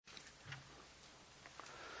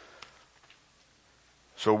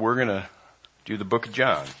So we're going to do the book of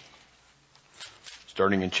John,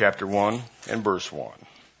 starting in chapter 1 and verse 1.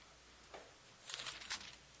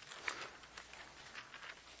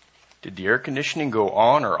 Did the air conditioning go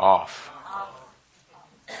on or off?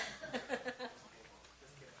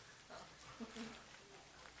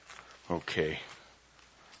 Okay,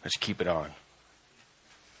 let's keep it on.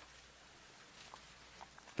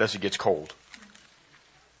 Unless it gets cold.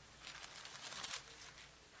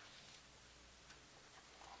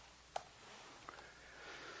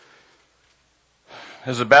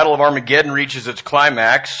 As the Battle of Armageddon reaches its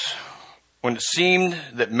climax, when it seemed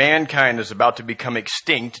that mankind is about to become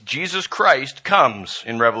extinct, Jesus Christ comes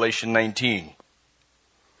in Revelation 19.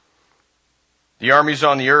 The armies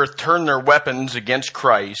on the earth turn their weapons against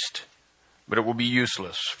Christ, but it will be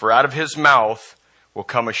useless, for out of his mouth will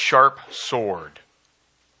come a sharp sword.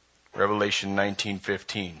 Revelation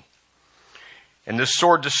 19:15. And this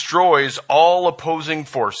sword destroys all opposing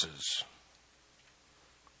forces.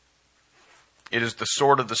 It is the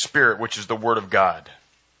sword of the Spirit, which is the Word of God.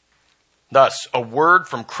 Thus, a word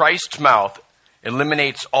from Christ's mouth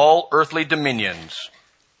eliminates all earthly dominions.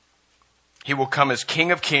 He will come as King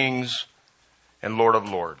of Kings and Lord of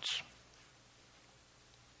Lords.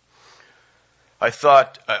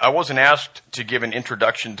 I wasn't asked to give an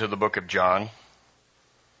introduction to the book of John,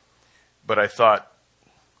 but I thought,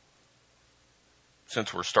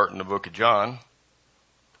 since we're starting the book of John,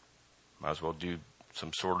 might as well do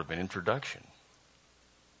some sort of an introduction.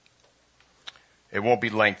 It won't be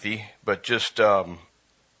lengthy, but just a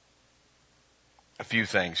few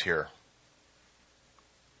things here.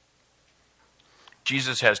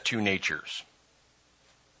 Jesus has two natures.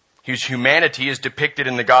 His humanity is depicted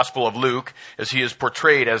in the Gospel of Luke as he is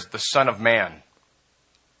portrayed as the Son of Man.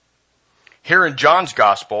 Here in John's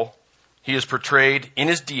Gospel, he is portrayed in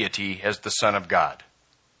his deity as the Son of God.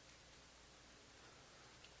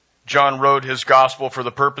 John wrote his Gospel for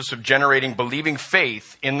the purpose of generating believing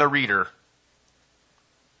faith in the reader.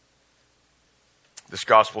 This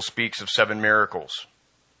Gospel speaks of 7 miracles.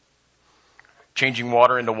 Changing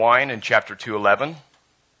water into wine in chapter 2:11.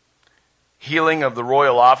 Healing of the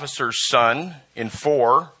royal officer's son in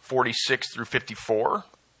 4:46 through 54.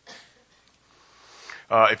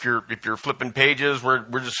 If you're flipping pages, we're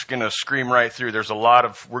just going to scream right through.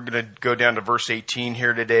 We're going to go down to verse 18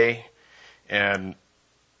 here today, and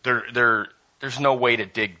there's no way to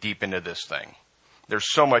dig deep into this thing. There's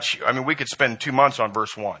so much. I mean, we could spend 2 months on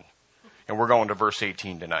verse 1, and we're going to verse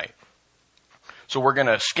 18 tonight. So we're going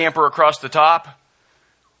to scamper across the top.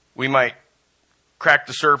 We might crack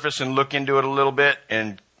the surface and look into it a little bit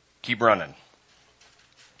and keep running.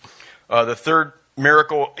 The third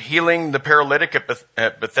miracle, healing the paralytic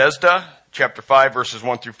at Bethesda, chapter 5, verses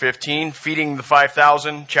 1 through 15. Feeding the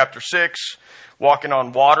 5,000, chapter 6. Walking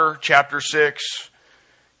on water, chapter 6.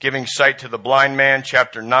 Giving sight to the blind man,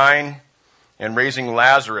 chapter 9. And raising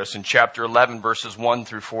Lazarus in chapter 11, verses 1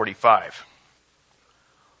 through 45.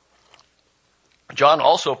 John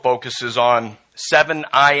also focuses on 7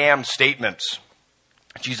 I am statements.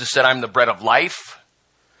 Jesus said, I'm the bread of life.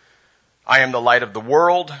 I am the light of the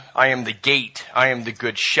world. I am the gate. I am the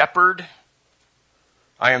good shepherd.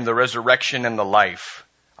 I am the resurrection and the life.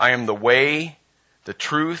 I am the way, the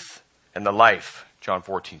truth, and the life. John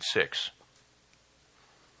 14:6.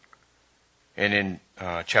 And in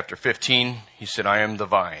chapter 15, he said, I am the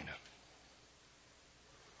vine.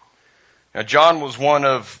 Now, John was one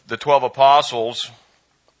of the 12 apostles,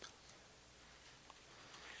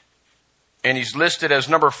 and he's listed as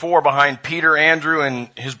number 4 behind Peter, Andrew, and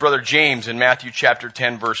his brother James in Matthew chapter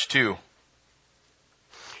 10, verse 2.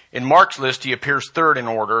 In Mark's list, he appears 3rd in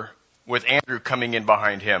order, with Andrew coming in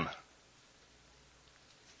behind him.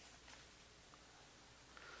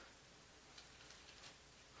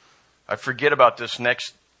 I forget about this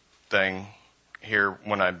next thing here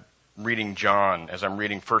when I'm reading John, as I'm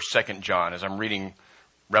reading 1st, 2nd John, as I'm reading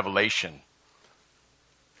Revelation.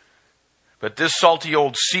 But this salty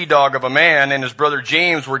old sea dog of a man and his brother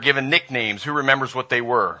James were given nicknames. Who remembers what they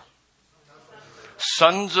were?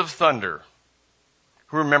 Sons of Thunder.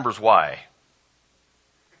 Who remembers why?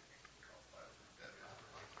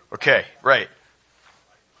 Okay, right.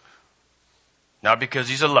 Not because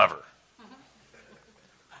he's a lover.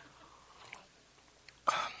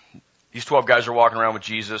 These 12 guys are walking around with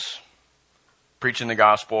Jesus, preaching the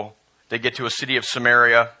gospel. They get to a city of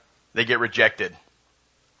Samaria. They get rejected.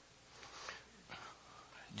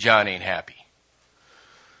 John ain't happy.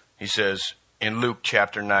 He says in Luke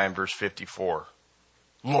chapter 9, verse 54,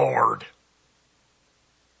 Lord,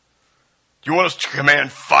 do you want us to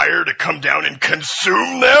command fire to come down and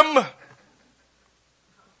consume them?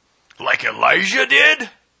 Like Elijah did?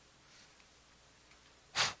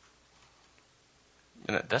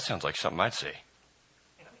 that sounds like something I'd say.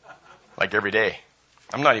 Like every day.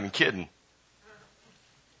 I'm not even kidding.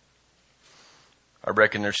 I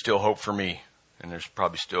reckon there's still hope for me, and there's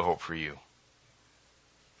probably still hope for you.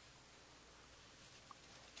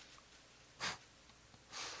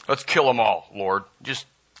 Let's kill them all, Lord. Just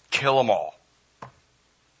kill them all.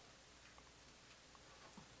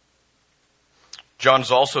 John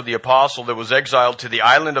is also the apostle that was exiled to the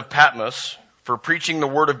island of Patmos for preaching the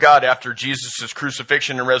word of God after Jesus'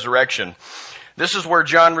 crucifixion and resurrection. This is where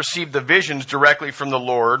John received the visions directly from the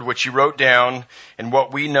Lord, which he wrote down in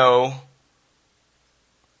what we know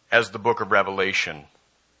as the book of Revelation.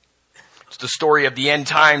 It's the story of the end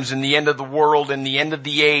times and the end of the world and the end of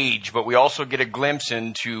the age, but we also get a glimpse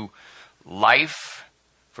into life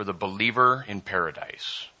for the believer in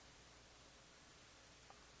paradise.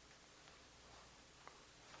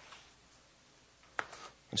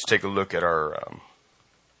 Let's take a look at our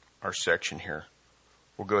section here.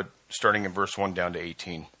 We'll go starting in verse 1 down to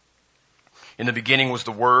 18. In the beginning was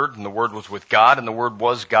the Word, and the Word was with God, and the Word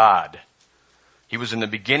was God. He was in the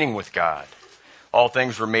beginning with God. All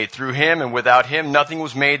things were made through him, and without him nothing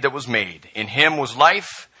was made that was made. In him was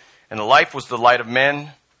life, and the life was the light of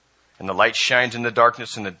men, and the light shines in the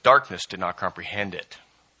darkness, and the darkness did not comprehend it.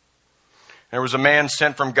 There was a man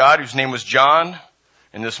sent from God whose name was John,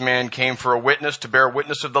 and this man came for a witness to bear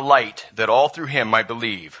witness of the light, that all through him might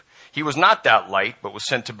believe. He was not that light, but was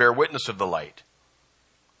sent to bear witness of the light.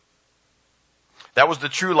 That was the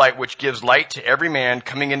true light which gives light to every man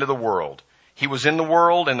coming into the world. He was in the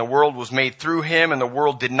world, and the world was made through him, and the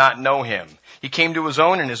world did not know him. He came to his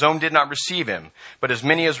own, and his own did not receive him. But as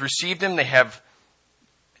many as received him,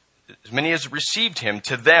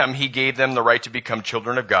 to them he gave them the right to become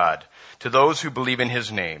children of God, to those who believe in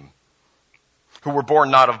his name, who were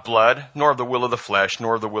born not of blood, nor of the will of the flesh,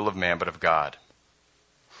 nor of the will of man, but of God.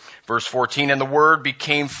 Verse 14, and the Word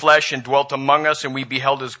became flesh and dwelt among us, and we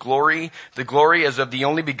beheld his glory, the glory as of the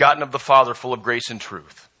only begotten of the Father, full of grace and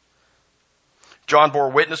truth. John bore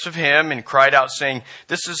witness of him and cried out, saying,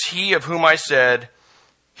 this is he of whom I said,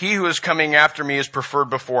 he who is coming after me is preferred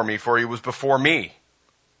before me, for he was before me.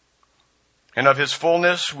 And of his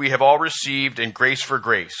fullness we have all received, and grace for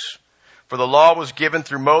grace. For the law was given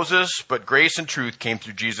through Moses, but grace and truth came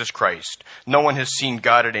through Jesus Christ. No one has seen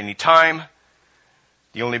God at any time.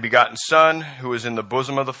 The only begotten Son, who is in the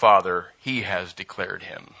bosom of the Father, he has declared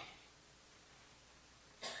him.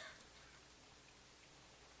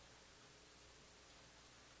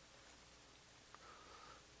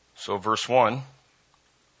 So verse 1.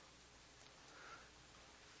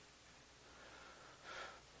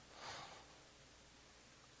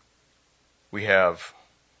 We have,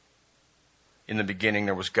 in the beginning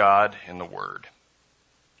there was God and the Word.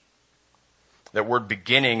 That word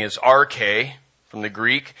beginning is arche from the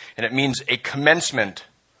Greek, and it means a commencement,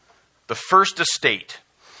 the first estate.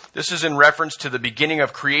 This is in reference to the beginning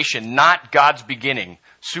of creation, not God's beginning.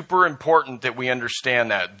 Super important that we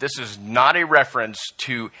understand that. This is not a reference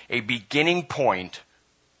to a beginning point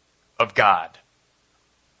of God.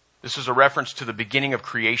 This is a reference to the beginning of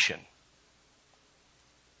creation.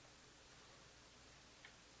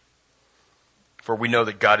 For we know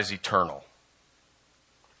that God is eternal,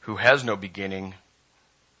 who has no beginning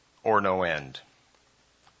or no end.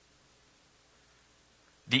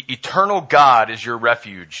 The eternal God is your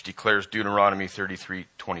refuge, declares Deuteronomy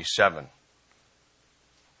 33:27.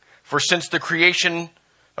 For since the creation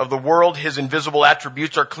of the world, his invisible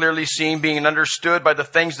attributes are clearly seen, being understood by the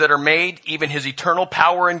things that are made, even his eternal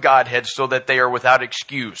power and Godhead, so that they are without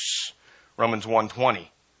excuse. Romans 1:20.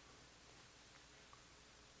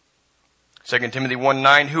 2 Timothy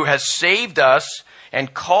 1:9, who has saved us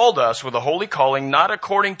and called us with a holy calling, not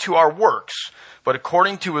according to our works, but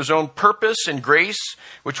according to his own purpose and grace,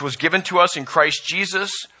 which was given to us in Christ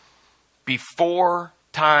Jesus before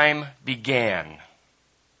time began.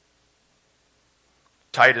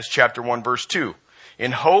 Titus chapter 1 verse 2.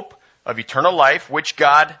 In hope of eternal life, which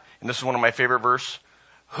God, and this is one of my favorite verses,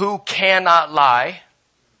 who cannot lie.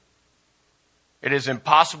 It is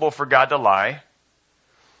impossible for God to lie.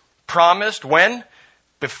 Promised when?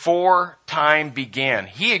 Before time began.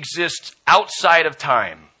 He exists outside of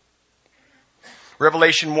time.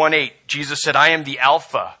 Revelation 1:8, Jesus said, I am the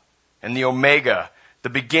Alpha and the Omega,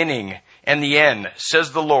 the beginning and the end,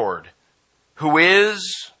 says the Lord, who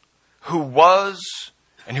is, who was,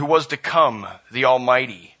 and who was to come, the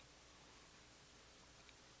Almighty.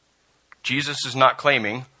 Jesus is not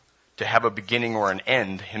claiming to have a beginning or an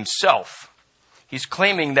end himself. He's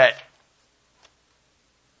claiming that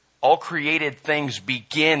all created things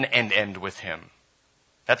begin and end with him.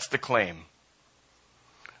 That's the claim.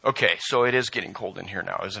 Okay, so it is getting cold in here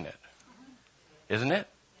now, isn't it? Isn't it?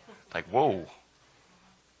 Like, whoa.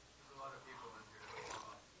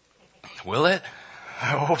 Will it? I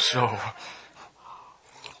hope so.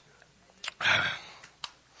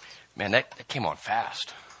 Man, that came on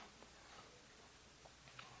fast.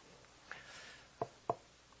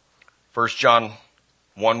 1 John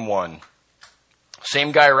 1:1.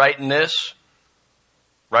 Same guy writing this,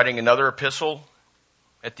 writing another epistle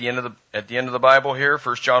at the end of the Bible here,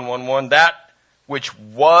 1 John 1:1. That which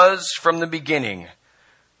was from the beginning,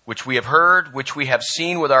 which we have heard, which we have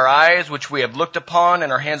seen with our eyes, which we have looked upon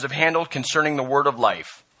and our hands have handled concerning the word of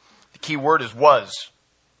life. The key word is was.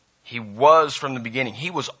 He was from the beginning. He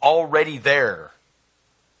was already there.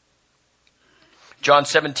 John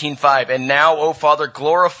 17:5. And now, O Father,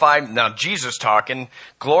 now Jesus talking,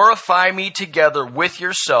 glorify me together with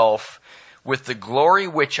yourself with the glory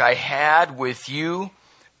which I had with you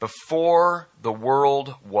before the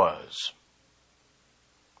world was.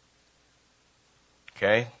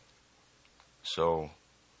 Okay? So,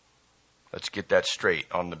 let's get that straight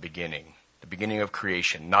on the beginning. The beginning of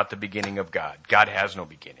creation, not the beginning of God. God has no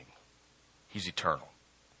beginning. He's eternal.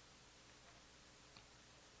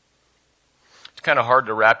 It's kind of hard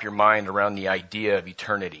to wrap your mind around the idea of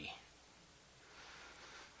eternity.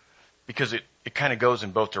 Because it kind of goes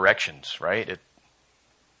in both directions, right? It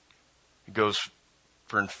goes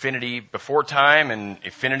for infinity before time and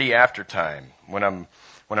infinity after time. When I'm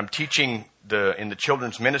teaching in the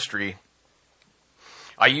children's ministry,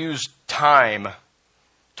 I use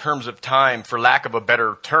terms of time, for lack of a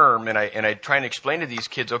better term, and I try and explain to these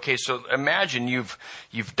kids. Okay, so imagine you've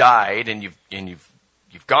died and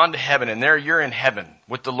you've gone to heaven, and there you're in heaven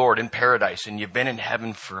with the Lord in paradise, and you've been in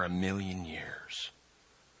heaven for 1,000,000 years,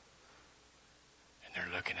 and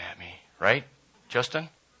they're looking at me, right, Justin?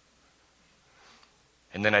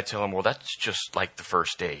 And then I tell them, well, that's just like the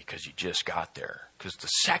first day because you just got there, because the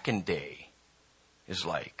second day is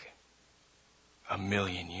like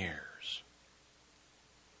 1,000,000 years.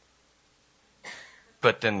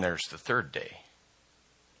 But then there's the third day.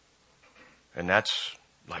 And that's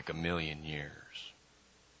like 1,000,000 years.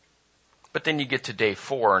 But then you get to day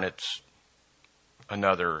 4 and it's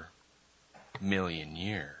another 1,000,000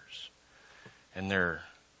 years. And they're,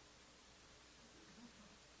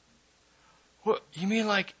 what, you mean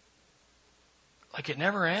like it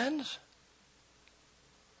never ends?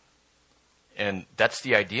 And that's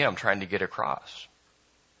the idea I'm trying to get across.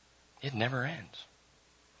 It never ends.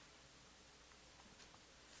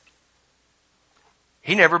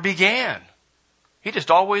 He never began. He just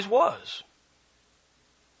always was.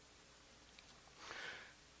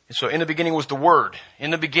 And so in the beginning was the Word. In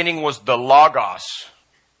the beginning was the Logos.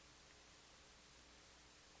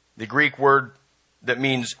 The Greek word that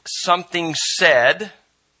means something said,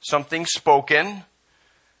 something spoken,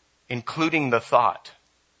 including the thought.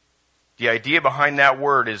 The idea behind that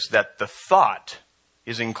word is that the thought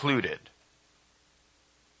is included.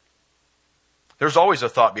 There's always a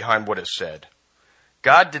thought behind what is said.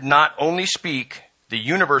 God did not only speak the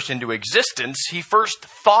universe into existence, He first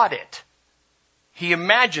thought it. He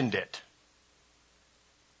imagined it.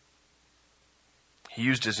 He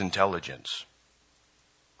used His intelligence.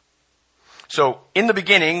 So, in the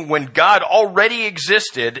beginning, when God already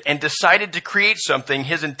existed and decided to create something,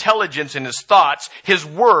 His intelligence and His thoughts, His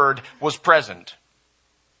Word was present.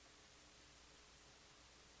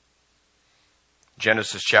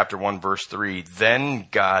 Genesis chapter 1, verse 3, then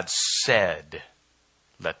God said,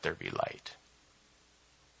 let there be light.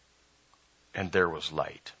 And there was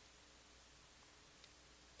light.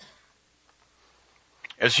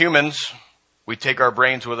 As humans, we take our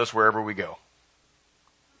brains with us wherever we go.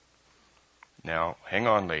 Now, hang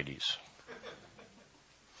on, ladies.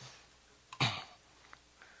 Why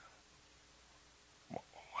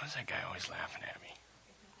is that guy always laughing at me?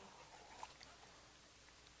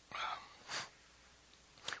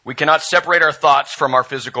 We cannot separate our thoughts from our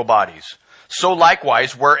physical bodies. So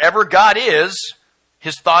likewise, wherever God is,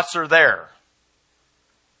 His thoughts are there.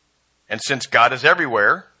 And since God is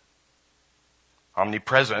everywhere,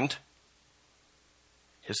 omnipresent,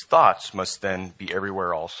 His thoughts must then be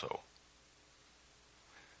everywhere also.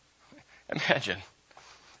 Imagine.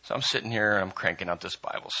 So I'm sitting here and I'm cranking out this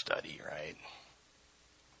Bible study, right?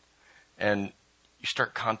 And you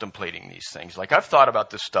start contemplating these things. Like, I've thought about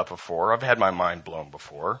this stuff before. I've had my mind blown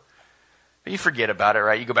before. But you forget about it,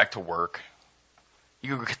 right? You go back to work.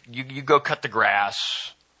 You go cut the grass.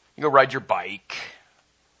 You go ride your bike.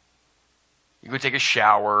 You go take a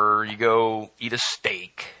shower. You go eat a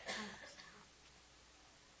steak.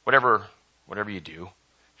 Whatever you do.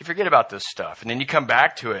 You forget about this stuff. And then you come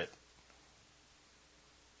back to it.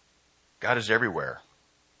 God is everywhere.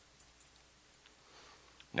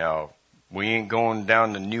 Now, We ain't going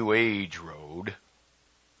down the New Age road.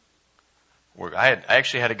 I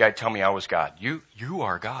actually had a guy tell me I was God. You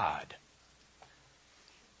are God.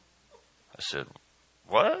 I said,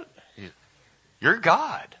 what? You're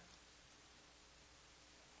God.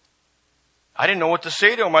 I didn't know what to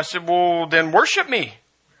say to him. I said, well, then worship me.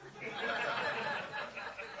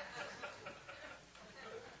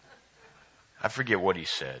 I forget what he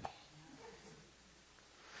said.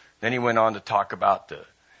 Then he went on to talk about the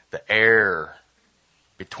air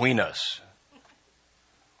between us.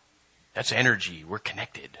 That's energy. We're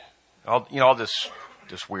connected. All this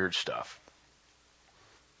weird stuff.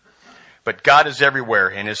 But God is everywhere,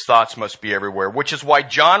 and his thoughts must be everywhere, which is why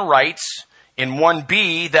John writes in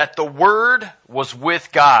 1b that the Word was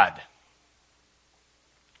with God.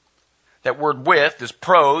 That word with is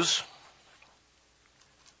pros,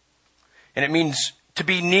 and it means to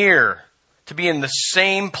be near, to be in the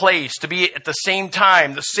same place, to be at the same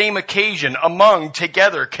time, the same occasion, among,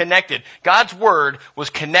 together, connected. God's Word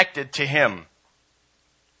was connected to him.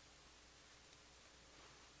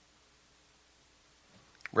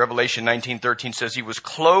 Revelation 19:13 says he was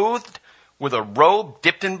clothed with a robe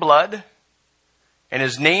dipped in blood, and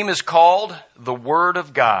his name is called the Word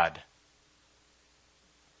of God.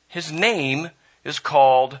 His name is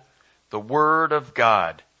called the Word of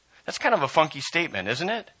God. That's kind of a funky statement, isn't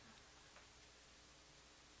it?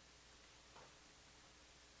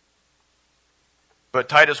 But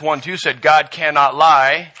Titus 1:2 said God cannot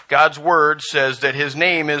lie. God's Word says that his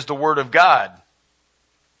name is the Word of God.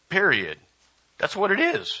 Period. That's what it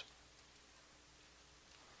is.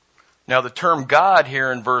 Now the term God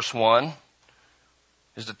here in verse 1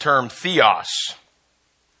 is the term theos.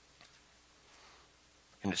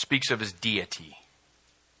 And it speaks of his deity.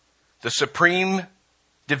 The supreme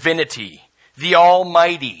divinity. The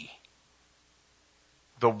Almighty.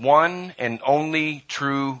 The one and only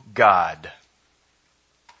true God.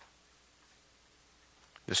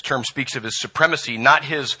 This term speaks of his supremacy, not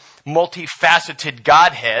his multifaceted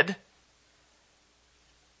Godhead.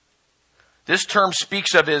 This term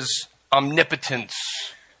speaks of his omnipotence,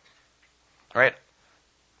 right?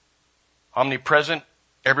 Omnipresent,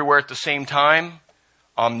 everywhere at the same time.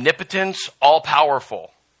 Omnipotence,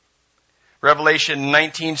 all-powerful. Revelation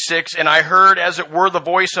 19:6, and I heard as it were the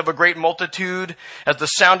voice of a great multitude, as the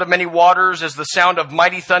sound of many waters, as the sound of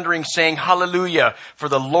mighty thundering, saying, Hallelujah, for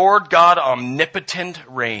the Lord God omnipotent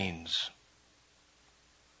reigns.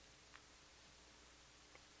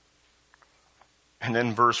 And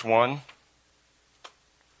then verse 1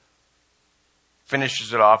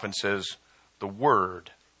 finishes it off and says, the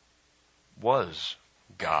Word was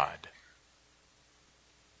God.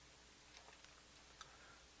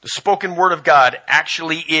 The spoken word of God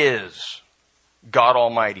actually is God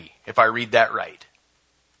Almighty, if I read that right.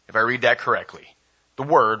 If I read that correctly. The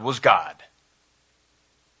Word was God.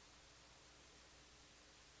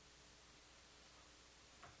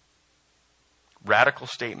 Radical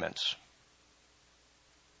statements.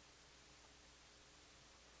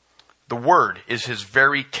 The Word is his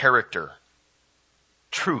very character.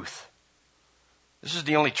 Truth. This is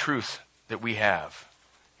the only truth that we have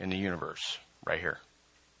in the universe, right here.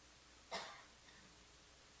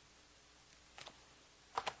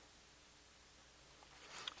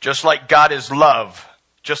 Just like God is love,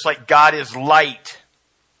 just like God is light,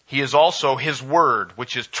 he is also his Word,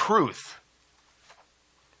 which is truth.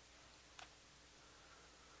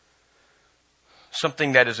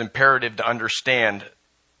 Something that is imperative to understand.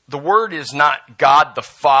 The Word is not God the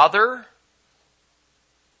Father.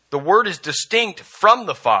 The Word is distinct from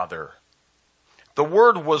the Father. The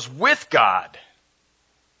Word was with God.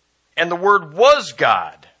 And the Word was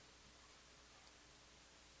God.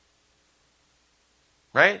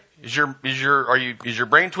 Right? Is your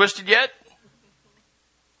brain twisted yet?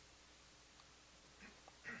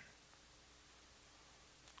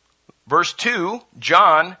 Verse 2,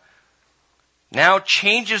 John now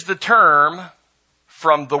changes the term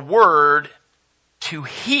from the Word to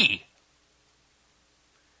He.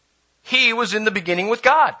 He was in the beginning with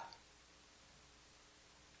God.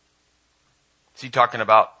 Is he talking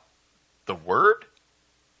about the Word?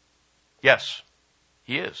 Yes,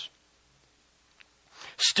 he is.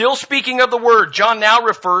 Still speaking of the Word, John now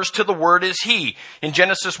refers to the Word as He. In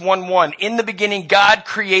Genesis 1:1, in the beginning God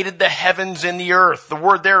created the heavens and the earth. The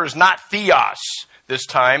word there is not theos this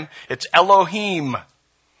time. It's Elohim.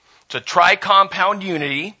 It's a tri-compound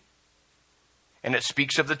unity, and it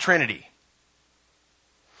speaks of the Trinity.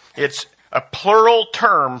 It's a plural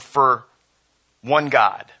term for one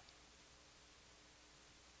God.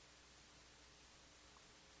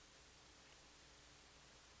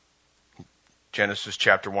 Genesis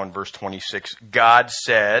chapter 1, verse 26. God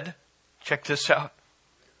said, Check this out.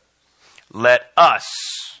 Let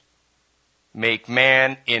us make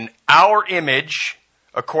man in our image,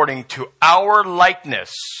 according to our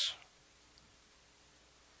likeness.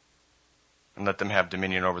 And let them have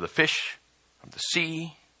dominion over the fish of the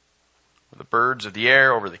sea, over the birds of the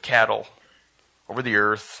air, over the cattle, over the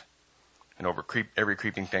earth, and over every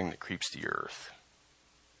creeping thing that creeps the earth.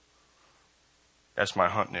 That's my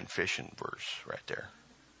hunting and fishing verse right there.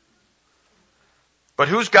 But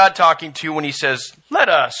who's God talking to when he says, let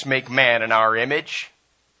us make man in our image?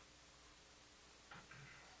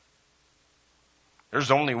 There's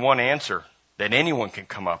only one answer that anyone can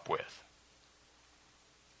come up with.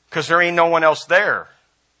 Because there ain't no one else there.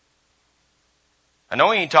 I know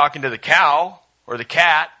he ain't talking to the cow or the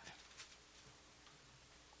cat.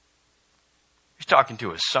 He's talking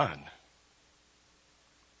to his son.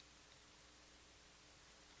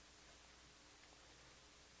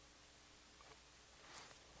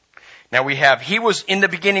 Now we have, he was in the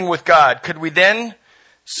beginning with God. Could we then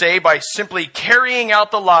say, by simply carrying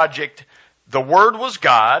out the logic, the Word was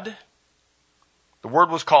God, the Word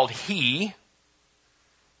was called He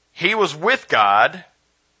was with God,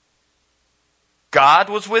 God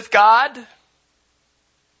was with God,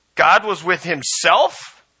 God was with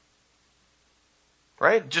himself,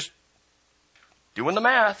 right? Just doing the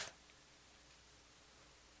math.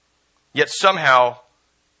 Yet somehow,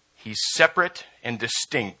 he's separate and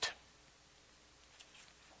distinct.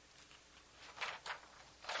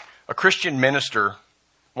 A Christian minister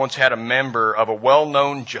once had a member of a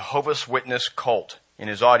well-known Jehovah's Witness cult in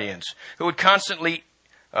his audience who would constantly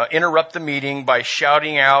interrupt the meeting by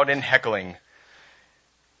shouting out and heckling.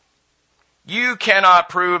 You cannot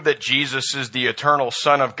prove that Jesus is the eternal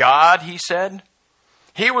Son of God, he said.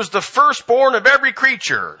 He was the firstborn of every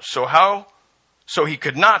creature, so he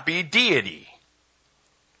could not be deity.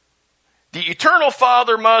 The eternal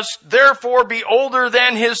Father must therefore be older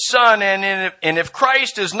than his Son, and if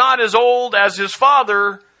Christ is not as old as his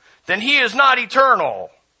Father, then he is not eternal.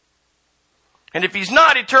 And if he's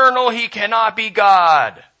not eternal, he cannot be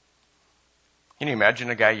God. Can you imagine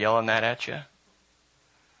a guy yelling that at you?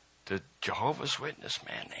 The Jehovah's Witness,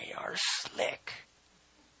 man, they are slick.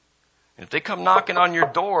 And if they come knocking on your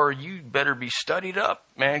door, you better be studied up,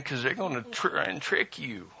 man, because they're going to try and trick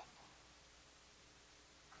you.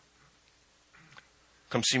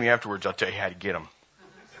 Come see me afterwards. I'll tell you how to get them.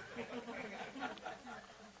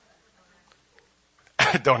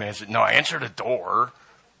 Don't answer. No, answer the door.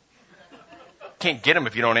 Can't get them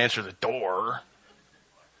if you don't answer the door.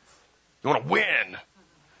 You want to win.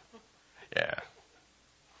 Yeah.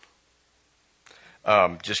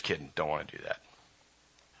 Just kidding. Don't want to do that.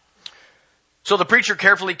 So the preacher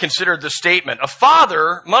carefully considered the statement. A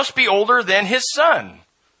father must be older than his son.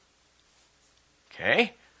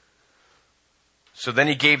 Okay. So then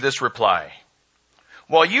he gave this reply.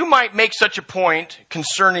 While you might make such a point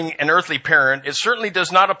concerning an earthly parent, it certainly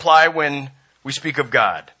does not apply when we speak of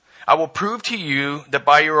God. I will prove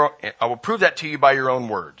that to you by your own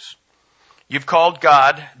words. You've called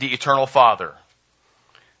God the eternal Father.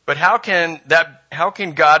 But how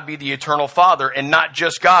can God be the eternal Father and not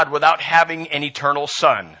just God without having an eternal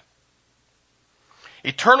Son?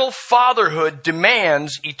 Eternal fatherhood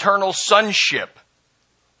demands eternal sonship.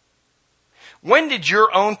 When did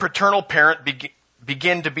your own paternal parent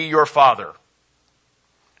begin to be your father?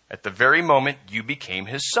 At the very moment you became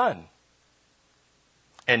his son.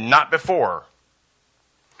 And not before.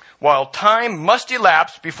 While time must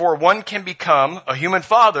elapse before one can become a human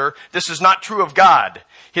father, this is not true of God.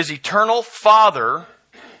 His eternal Father,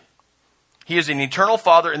 he is an eternal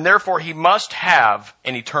Father, and therefore he must have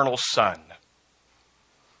an eternal Son.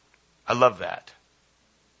 I love that.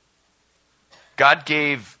 God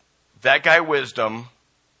gave that guy wisdom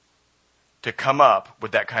to come up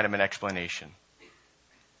with that kind of an explanation.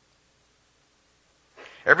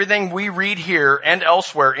 Everything we read here and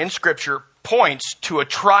elsewhere in Scripture points to a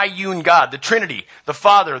triune God, the Trinity, the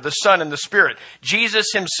Father, the Son, and the Spirit. Jesus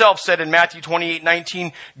himself said in Matthew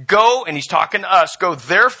 28:19, go, and he's talking to us, go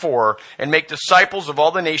therefore and make disciples of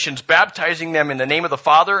all the nations, baptizing them in the name of the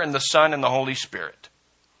Father and the Son and the Holy Spirit.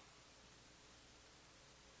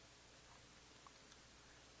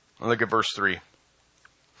 Look at verse 3.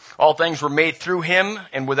 All things were made through him,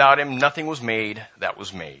 and without him nothing was made that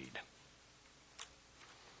was made.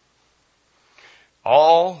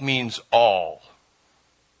 All means all.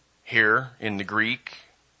 Here in the Greek,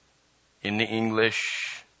 in the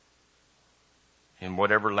English, in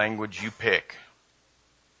whatever language you pick.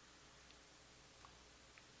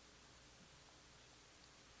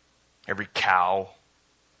 Every cow,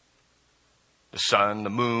 the sun,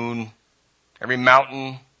 the moon, every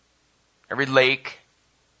mountain, every lake,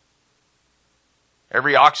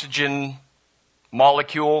 every oxygen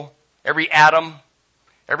molecule, every atom,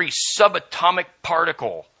 every subatomic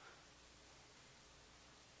particle,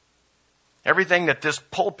 everything that this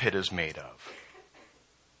pulpit is made of,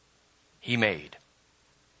 he made.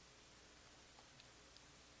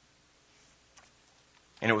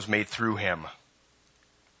 And it was made through him.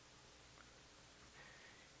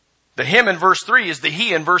 The him in verse 3 is the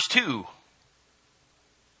he in verse 2.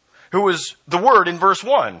 Who is the Word in verse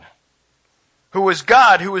 1. Who is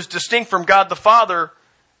God, who is distinct from God the Father.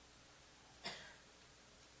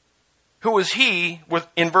 Who is he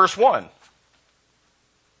in verse 1.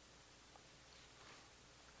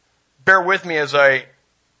 Bear with me as I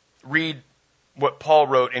read what Paul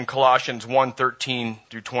wrote in Colossians 1:13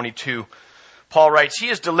 through 22. Paul writes, He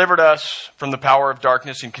has delivered us from the power of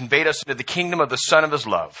darkness and conveyed us into the kingdom of the Son of His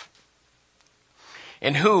love,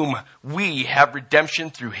 in whom we have redemption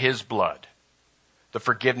through His blood, the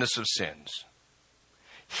forgiveness of sins.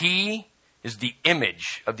 He is the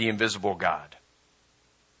image of the invisible God,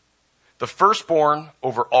 the firstborn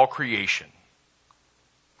over all creation.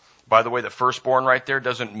 By the way, the firstborn right there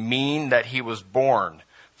doesn't mean that he was born.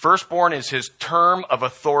 Firstborn is his term of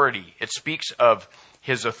authority. It speaks of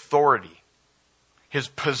his authority, his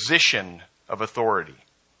position of authority.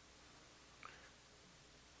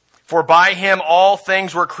 For by him all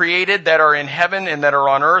things were created that are in heaven and that are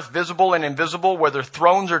on earth, visible and invisible, whether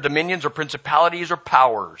thrones or dominions or principalities or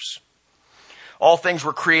powers. All things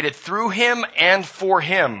were created through him and for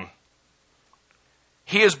him.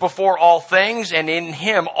 He is before all things, and in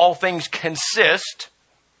him all things consist.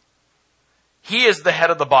 He is the head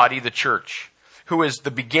of the body, the church, who is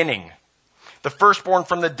the beginning, the firstborn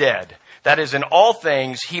from the dead, that is, in all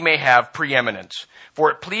things he may have preeminence.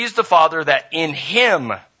 For it pleased the Father that in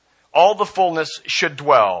him all the fullness should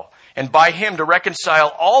dwell, and by him to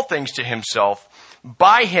reconcile all things to himself,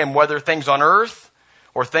 by him, whether things on earth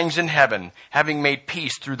or things in heaven, having made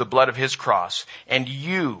peace through the blood of his cross. And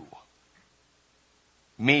you,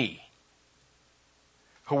 me,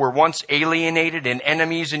 who were once alienated and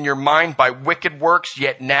enemies in your mind by wicked works,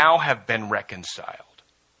 yet now have been reconciled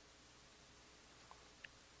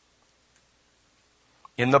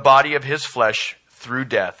in the body of his flesh through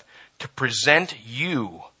death, to present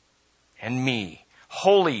you and me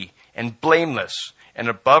holy and blameless and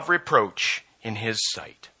above reproach in his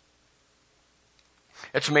sight.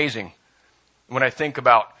 It's amazing when I think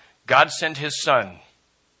about God sent his Son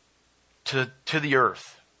to the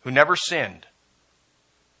earth, who never sinned,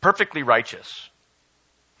 perfectly righteous.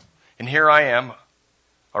 And here I am,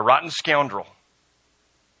 a rotten scoundrel.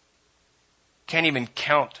 Can't even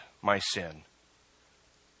count my sin.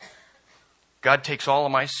 God takes all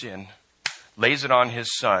of my sin, lays it on his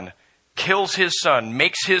Son, kills his Son,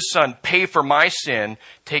 makes his Son pay for my sin,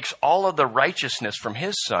 takes all of the righteousness from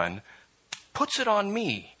his Son, puts it on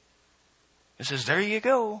me, and says, there you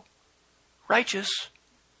go, righteous.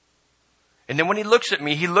 And then when he looks at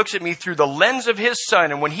me through the lens of his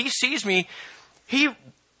Son. And when he sees me, he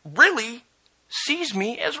really sees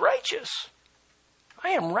me as righteous. I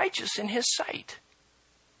am righteous in his sight.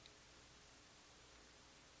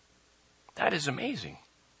 That is amazing.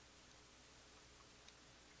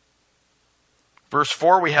 Verse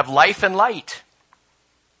 4, we have life and light.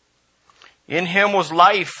 In him was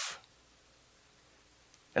life,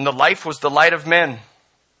 and the life was the light of men.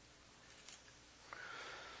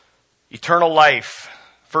 Eternal life.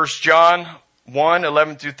 1 John 1,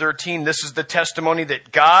 11 through 13. This is the testimony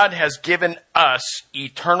that God has given us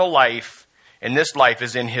eternal life, and this life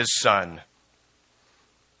is in his Son.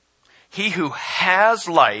 He who has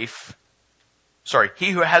the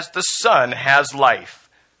Son has life.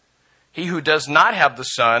 He who does not have the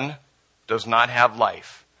Son does not have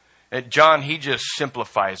life. And John, he just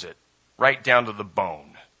simplifies it right down to the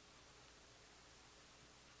bone.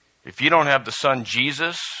 If you don't have the Son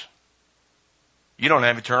Jesus, you don't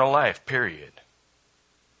have eternal life, period.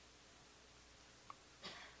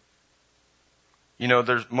 You know,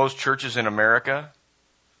 most churches in America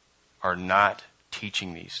are not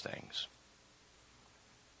teaching these things.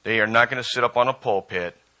 They are not going to sit up on a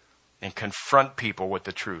pulpit and confront people with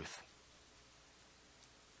the truth.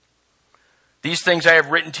 These things I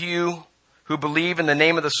have written to you who believe in the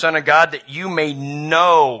name of the Son of God, that you may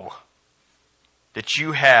know that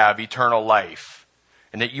you have eternal life,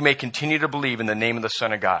 and that you may continue to believe in the name of the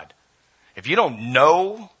Son of God. If you don't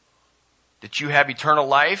know that you have eternal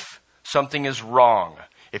life, something is wrong.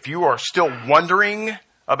 If you are still wondering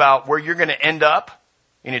about where you're going to end up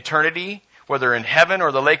in eternity, whether in heaven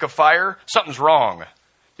or the lake of fire, something's wrong.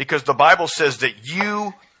 Because the Bible says that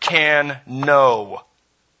you can know.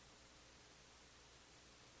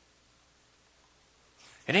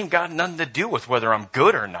 It ain't got nothing to do with whether I'm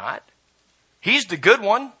good or not. He's the good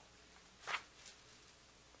one.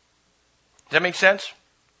 Does that make sense?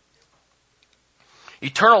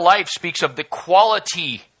 Eternal life speaks of the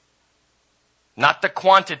quality, not the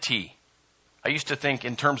quantity. I used to think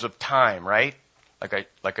in terms of time, right?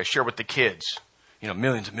 Like I share with the kids.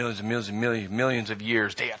 Millions and millions and millions and millions of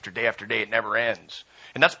years, day after day after day, it never ends.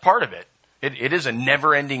 And that's part of it. It is a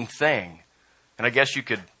never-ending thing. And I guess you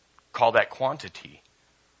could call that quantity.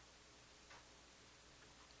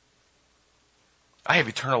 I have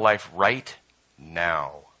eternal life right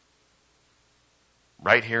now.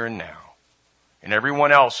 Right here and now. And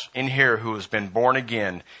everyone else in here who has been born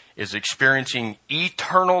again is experiencing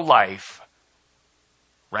eternal life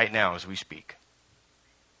right now as we speak.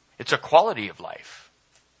 It's a quality of life.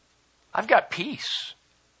 I've got peace.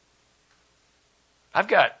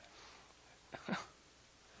 I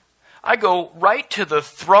go right to the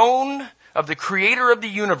throne of the creator of the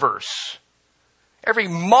universe. Every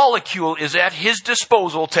molecule is at his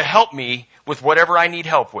disposal to help me with whatever I need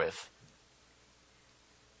help with.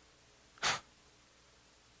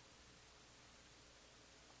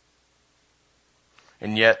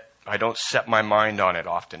 And yet, I don't set my mind on it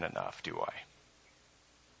often enough, do I?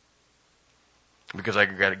 Because I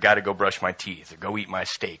got to go brush my teeth, or go eat my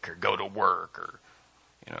steak, or go to work, or,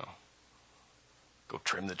 go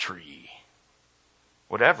trim the tree.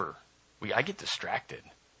 Whatever. I get distracted.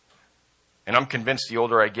 And I'm convinced the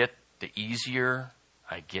older I get, the easier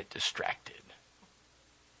I get distracted.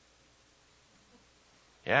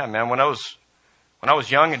 Yeah, man, when I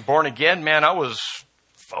was young and born again, man, I was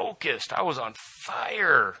focused. I was on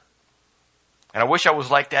fire. And I wish I was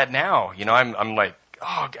like that now. I'm like,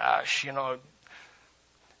 oh gosh,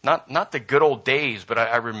 not the good old days, but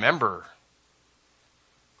I remember.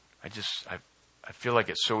 I feel like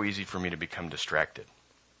it's so easy for me to become distracted.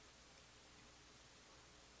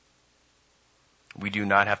 We do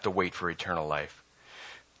not have to wait for eternal life.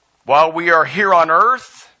 While we are here on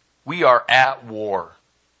earth, we are at war.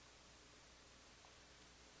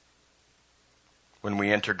 When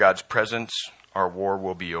we enter God's presence, our war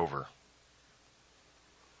will be over.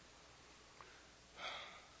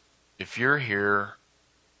 If you're here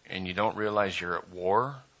and you don't realize you're at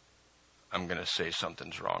war, I'm going to say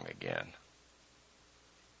something's wrong again.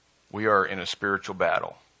 We are in a spiritual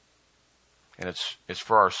battle. And it's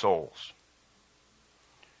for our souls.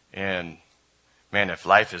 And man, if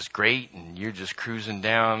life is great and you're just cruising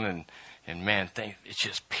down and man, it's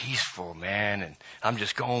just peaceful, man, and I'm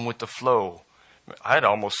just going with the flow, I'd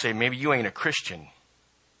almost say maybe you ain't a Christian.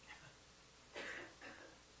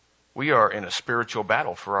 We are in a spiritual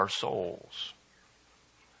battle for our souls.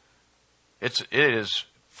 It is,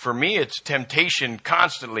 for me, it's temptation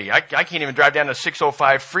constantly. I can't even drive down the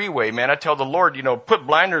 605 freeway, man. I tell the Lord, put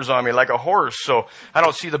blinders on me like a horse so I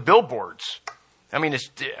don't see the billboards.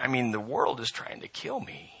 The world is trying to kill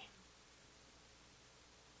me.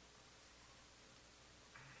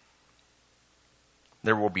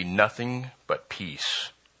 There will be nothing but peace.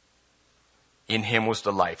 In him was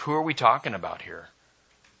the life. Who are we talking about here?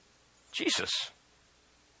 Jesus.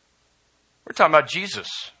 We're talking about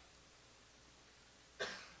Jesus.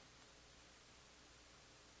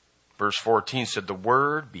 Verse 14 said, the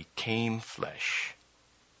Word became flesh.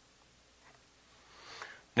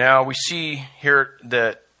 Now we see here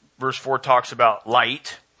that verse 4 talks about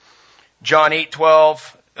light. John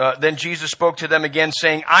 8:12. Then Jesus spoke to them again,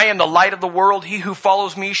 saying, I am the light of the world. He who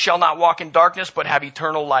follows me shall not walk in darkness, but have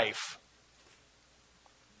eternal life.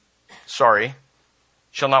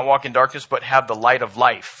 Shall not walk in darkness, but have the light of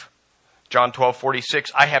life. John 12:46.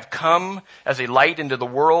 I have come as a light into the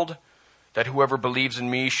world, that whoever believes in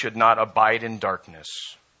me should not abide in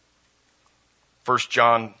darkness. 1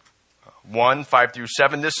 John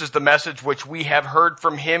 1:5-7. This is the message which we have heard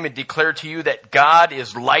from him and declare to you, that God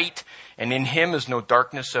is light, and in him is no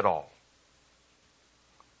darkness at all.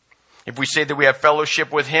 If we say that we have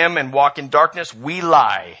fellowship with him and walk in darkness, we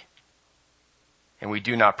lie, and we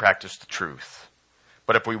do not practice the truth.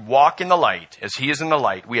 But if we walk in the light, as he is in the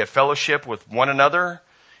light, we have fellowship with one another,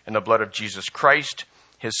 and the blood of Jesus Christ,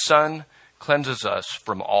 his Son, cleanses us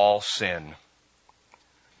from all sin.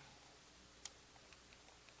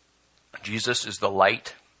 Jesus is the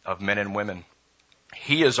light of men and women.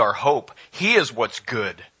 He is our hope. He is what's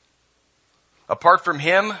good. Apart from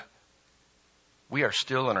him, we are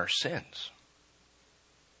still in our sins.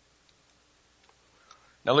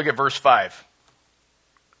 Now look at verse 5.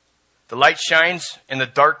 The light shines in the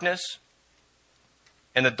darkness,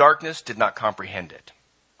 and the darkness did not comprehend it.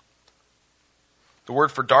 The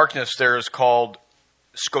word for darkness there is called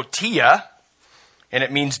scotia, and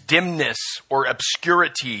it means dimness or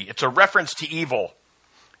obscurity. It's a reference to evil.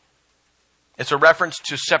 It's a reference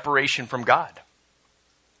to separation from God.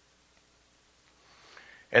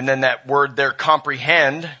 And then that word there,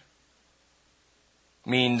 comprehend,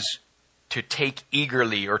 means to take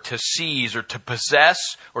eagerly or to seize or to possess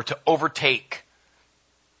or to overtake.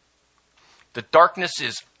 The darkness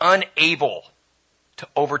is unable to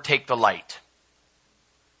overtake the light.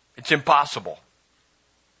 It's impossible.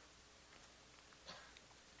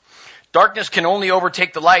 Darkness can only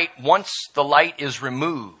overtake the light once the light is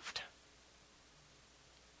removed.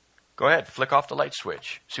 Go ahead, flick off the light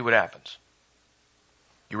switch. See what happens.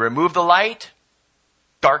 You remove the light,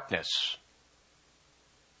 darkness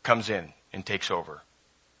comes in and takes over.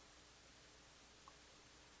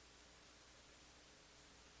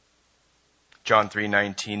 John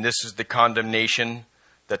 3:19, this is the condemnation,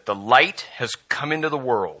 that the light has come into the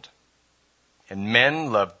world, and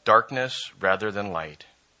men love darkness rather than light,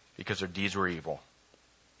 because their deeds were evil.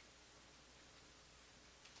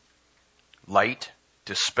 Light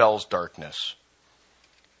dispels darkness.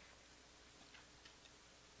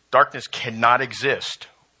 Darkness cannot exist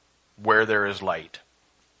where there is light.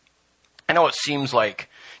 I know it seems like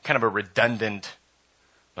kind of a redundant,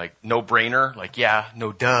 like no-brainer, like yeah,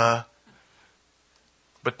 no duh.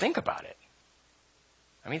 But think about it.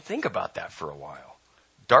 I mean, think about that for a while.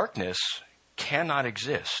 Darkness cannot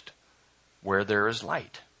exist where there is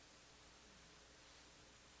light.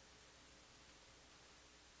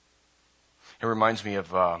 It reminds me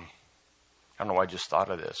of, I don't know why I just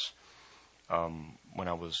thought of this. When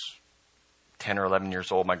I was 10 or 11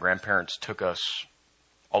 years old, my grandparents took us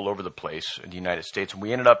all over the place in the United States, and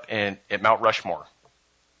we ended up at Mount Rushmore.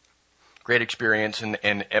 Great experience. And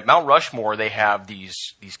at Mount Rushmore, they have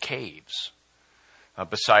these caves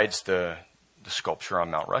besides the sculpture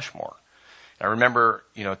on Mount Rushmore. And I remember,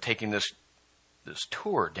 taking this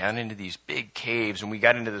tour down into these big caves, and we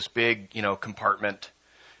got into this big, compartment,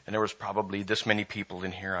 and there was probably this many people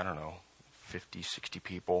in here, I don't know, 50, 60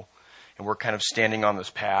 people. And we're kind of standing on this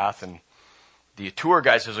path, and the tour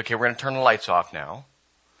guy says, okay, we're going to turn the lights off now.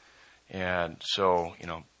 And so,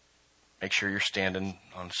 make sure you're standing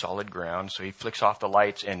on solid ground. So he flicks off the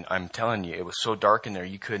lights, and I'm telling you, it was so dark in there,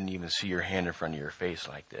 you couldn't even see your hand in front of your face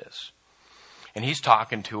like this. And he's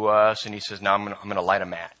talking to us, and he says, now I'm going to light a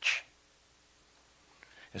match.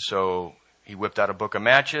 And so he whipped out a book of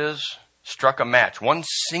matches, struck a match, one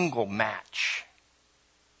single match.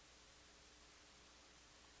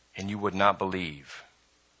 And you would not believe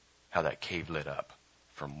how that cave lit up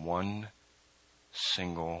from one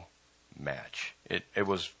single match. It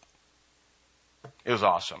was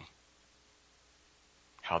awesome.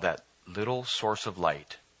 How that little source of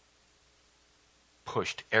light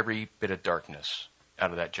pushed every bit of darkness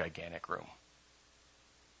out of that gigantic room.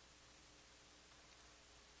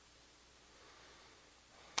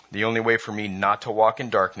 The only way for me not to walk in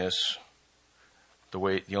darkness, the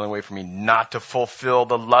only way for me not to fulfill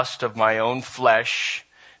the lust of my own flesh,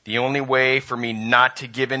 the only way for me not to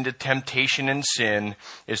give in to temptation and sin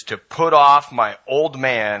is to put off my old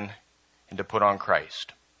man and to put on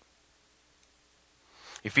Christ.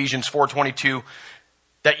 Ephesians 4:22,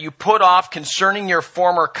 that you put off concerning your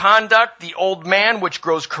former conduct the old man which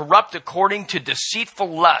grows corrupt according to deceitful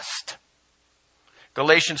lust.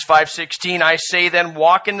 Galatians 5:16, I say then,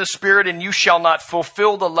 walk in the Spirit, and you shall not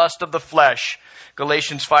fulfill the lust of the flesh.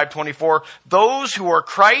 Galatians 5:24, those who are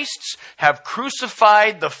Christ's have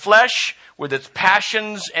crucified the flesh with its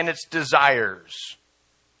passions and its desires.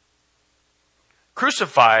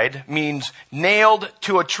 Crucified means nailed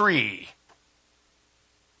to a tree.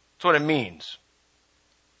 That's what it means.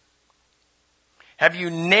 Have you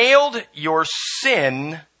nailed your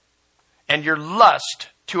sin and your lust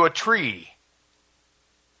to a tree?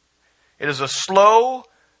 It is a slow,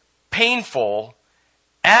 painful,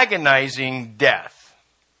 agonizing death.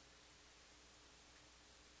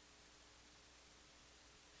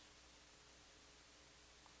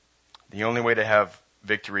 The only way to have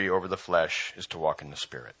victory over the flesh is to walk in the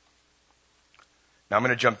Spirit. Now I'm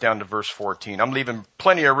going to jump down to verse 14. I'm leaving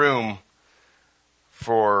plenty of room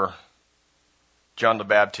for John the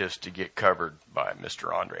Baptist to get covered by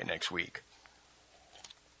Mr. Andre next week.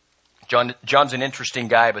 John's an interesting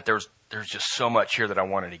guy, but there's just so much here that I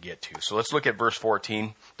wanted to get to. So let's look at verse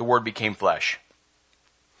 14. The Word became flesh.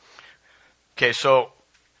 Okay, so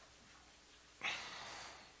I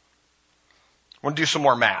want to do some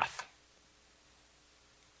more math.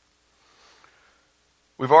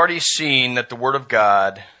 We've already seen that the Word of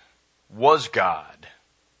God was God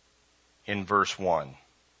in verse 1.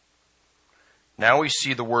 Now we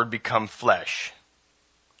see the Word become flesh.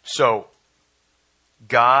 So,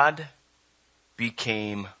 God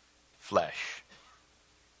became flesh.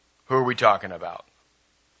 Who are we talking about?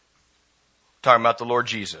 Talking about the Lord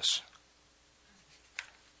Jesus.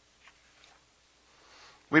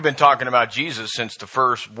 We've been talking about Jesus since the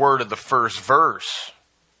first word of the first verse.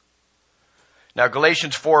 Now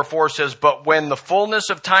Galatians 4:4 says, "But when the fullness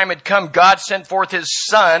of time had come, God sent forth his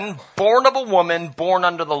Son, born of a woman, born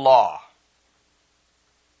under the law."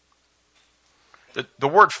 The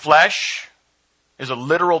word flesh is a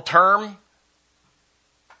literal term.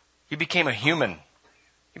 He became a human.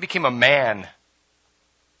 He became a man.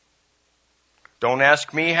 Don't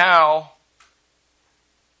ask me how.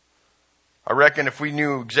 I reckon if we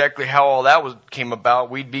knew exactly how all that came about,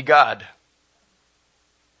 we'd be God.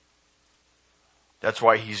 That's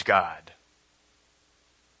why he's God.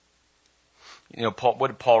 You know, Paul, what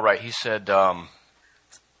did Paul write? He said,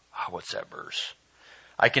 what's that verse?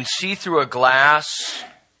 "I can see through a glass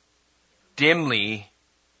dimly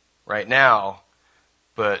right now,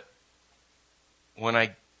 but when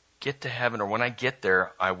I get to heaven, or when I get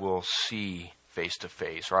there, I will see face to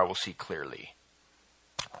face, or I will see clearly."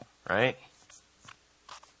 Right?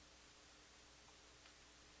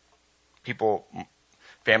 People,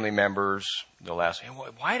 family members, they'll ask, "Hey,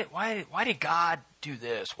 why did God do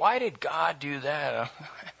this? Why did God do that?" I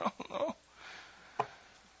don't know.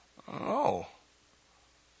 Oh,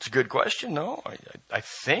 it's a good question. No, I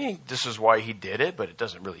think this is why he did it, but it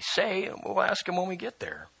doesn't really say. We'll ask him when we get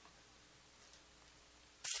there.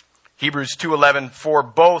 Hebrews 2:11, "For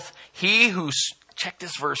both he who..." Check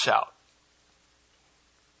this verse out.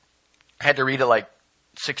 I had to read it like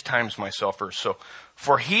 6 times myself first. So,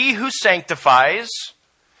 "For he who sanctifies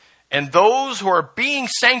and those who are being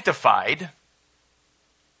sanctified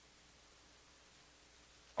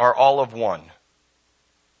are all of one,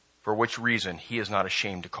 for which reason he is not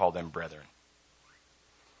ashamed to call them brethren."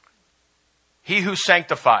 He who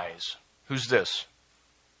sanctifies, who's this?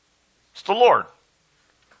 It's the Lord.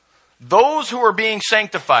 Those who are being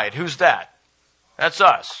sanctified, who's that? That's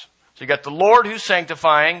us. So you got the Lord who's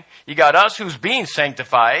sanctifying, you got us who's being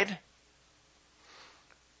sanctified.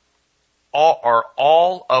 All are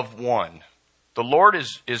all of one. The Lord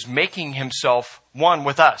is making himself one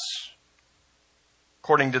with us,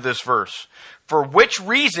 according to this verse. For which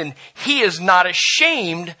reason he is not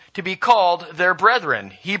ashamed to be called their brethren.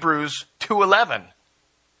 Hebrews 2:11.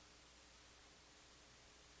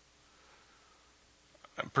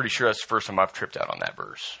 I'm pretty sure that's the first time I've tripped out on that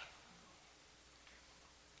verse.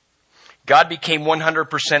 God became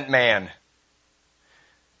 100% man,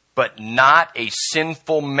 but not a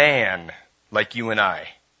sinful man like you and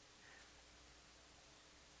I.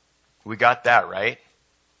 We got that, right?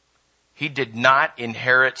 He did not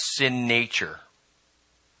inherit sin nature.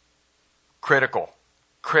 Critical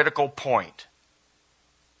point.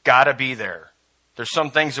 Gotta be there. There's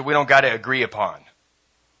some things that we don't gotta agree upon.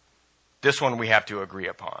 This one we have to agree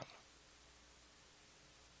upon.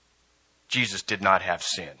 Jesus did not have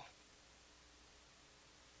sin.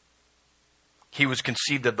 He was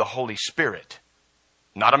conceived of the Holy Spirit,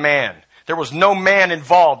 not a man. There was no man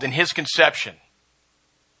involved in his conception.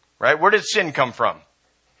 Right? Where did sin come from?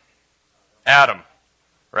 Adam.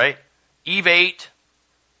 Right? Eve ate.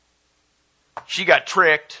 She got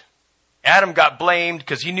tricked. Adam got blamed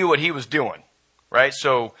because he knew what he was doing. Right?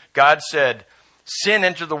 So God said, sin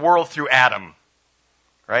entered the world through Adam.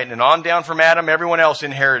 Right? And on down from Adam, everyone else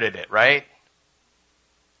inherited it. Right?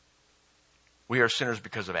 We are sinners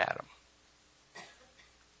because of Adam.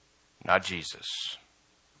 Not Jesus.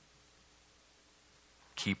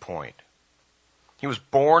 Key point. He was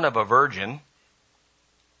born of a virgin,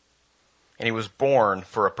 and he was born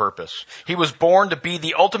for a purpose. He was born to be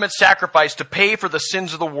the ultimate sacrifice to pay for the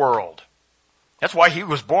sins of the world. That's why he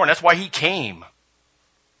was born. That's why he came.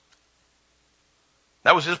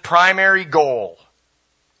 That was his primary goal.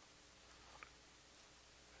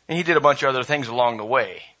 And he did a bunch of other things along the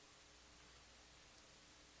way.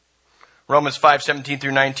 Romans 5:17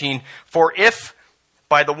 through 19. For if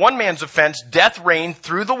by the one man's offense death reigned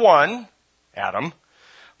through the one, Adam,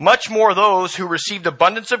 much more those who received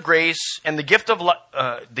abundance of grace and the gift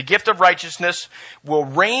of righteousness will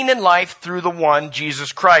reign in life through the one,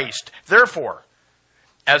 Jesus Christ. Therefore,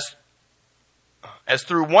 as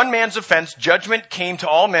through one man's offense judgment came to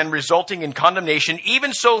all men, resulting in condemnation,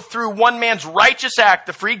 even so through one man's righteous act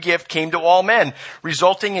the free gift came to all men,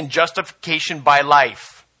 resulting in justification by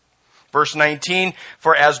life. Verse 19,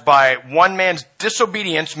 for as by one man's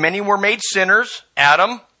disobedience many were made sinners,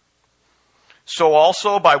 Adam, so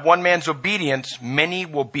also by one man's obedience many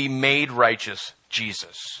will be made righteous,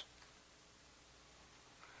 Jesus.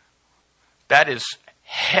 That is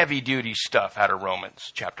heavy duty stuff out of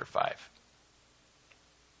Romans chapter 5.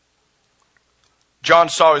 John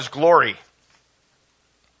saw his glory.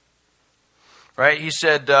 Right? He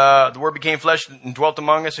said, the Word became flesh and dwelt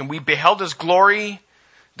among us, and we beheld His glory.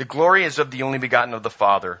 The glory is of the only begotten of the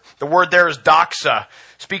Father. The word there is doxa,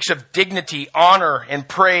 speaks of dignity, honor, and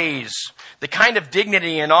praise. The kind of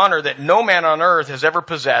dignity and honor that no man on earth has ever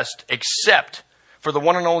possessed except for the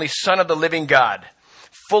one and only Son of the living God.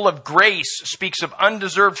 Full of grace, speaks of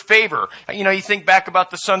undeserved favor. You know, you think back about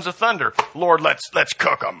the sons of thunder. Lord, let's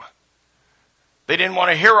cook them. They didn't want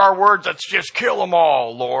to hear our words. Let's just kill them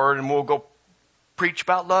all, Lord, and we'll go preach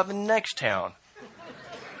about love in the next town.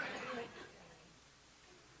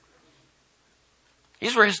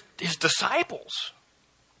 These were his disciples.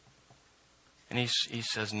 And he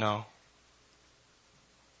says, no.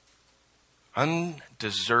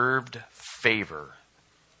 Undeserved favor.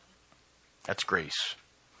 That's grace.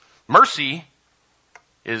 Mercy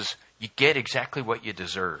is you get exactly what you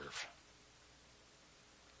deserve.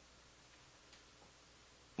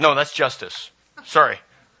 No, that's justice. Sorry.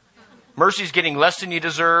 Mercy is getting less than you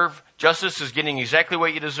deserve. Justice is getting exactly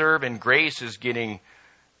what you deserve. And grace is getting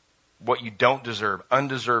what you don't deserve.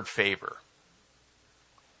 Undeserved favor.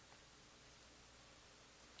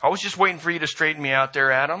 I was just waiting for you to straighten me out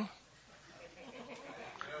there, Adam.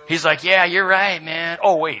 He's like, yeah, you're right, man.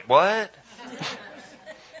 Oh, wait, what?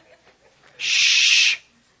 Shh.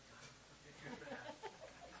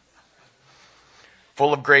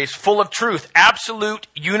 Full of grace, full of truth, absolute,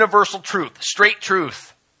 universal truth, straight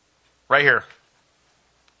truth. Right here.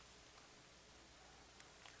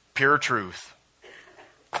 Pure truth.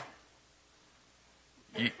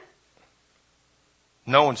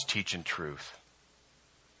 No one's teaching truth.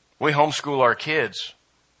 We homeschool our kids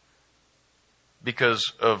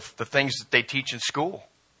because of the things that they teach in school.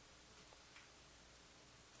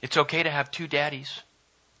 It's okay to have two daddies.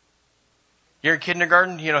 You're in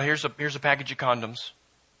kindergarten, you know, here's a package of condoms.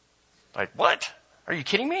 Like, what? Are you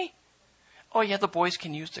kidding me? Oh, yeah, the boys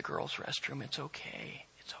can use the girls' restroom. It's okay.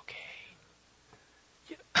 It's okay.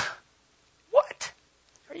 What?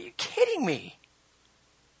 Are you kidding me?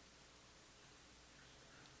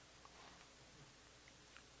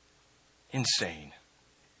 Insane.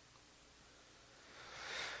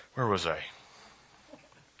 Where was I?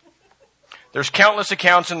 There's countless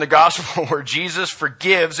accounts in the gospel where Jesus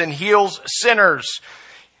forgives and heals sinners.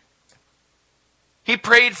 He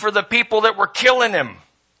prayed for the people that were killing him.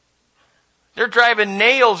 They're driving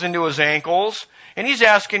nails into his ankles, and he's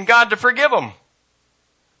asking God to forgive them.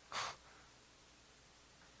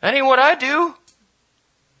 That ain't what I do.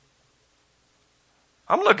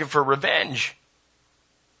 I'm looking for revenge.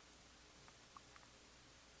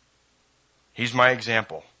 He's my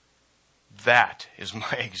example. That is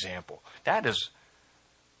my example.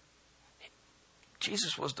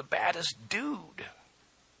 Jesus was the baddest dude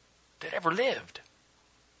that ever lived.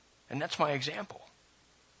 And that's my example.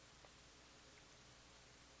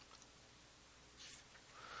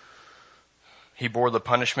 He bore the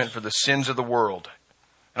punishment for the sins of the world.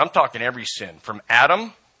 And I'm talking every sin. From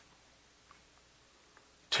Adam,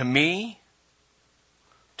 to me,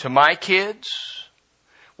 to my kids.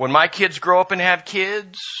 When my kids grow up and have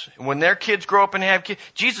kids, when their kids grow up and have kids,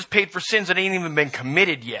 Jesus paid for sins that ain't even been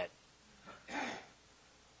committed yet.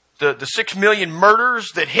 The 6 million murders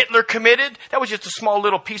that Hitler committed, that was just a small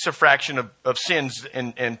little piece of fraction of sins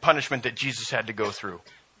and punishment that Jesus had to go through.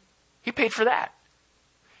 He paid for that.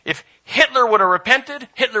 If Hitler would have repented,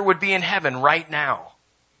 Hitler would be in heaven right now.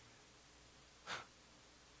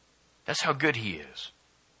 That's how good he is.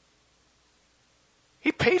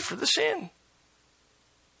 He paid for the sin.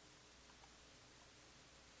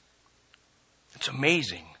 It's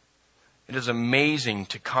amazing. It is amazing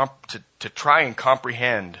to try and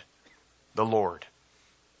comprehend the Lord.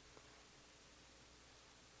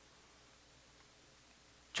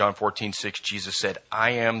 John 14:6, Jesus said,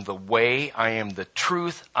 I am the way, I am the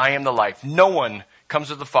truth, I am the life. No one comes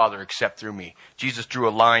to the Father except through me. Jesus drew a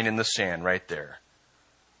line in the sand right there.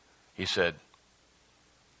 He said,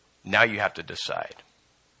 now you have to decide.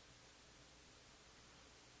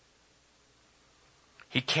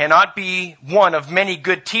 He cannot be one of many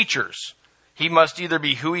good teachers. He must either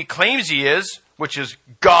be who he claims he is, which is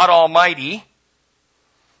God Almighty,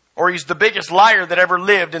 or he's the biggest liar that ever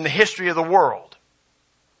lived in the history of the world.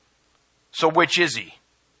 So which is he?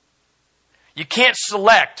 You can't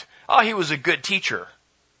select, oh, he was a good teacher.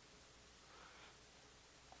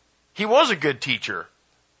 He was a good teacher.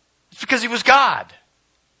 It's because he was God.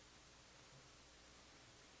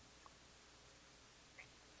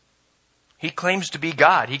 He claims to be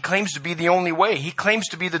God. He claims to be the only way. He claims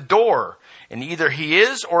to be the door. And either he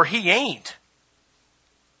is or he ain't.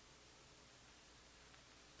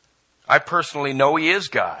 I personally know he is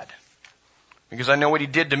God. Because I know what he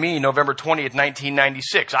did to me November 20th,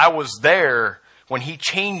 1996. I was there when he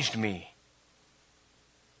changed me.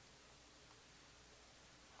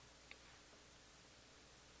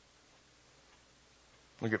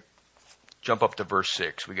 Jump up to verse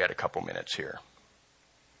 6. We got a couple minutes here.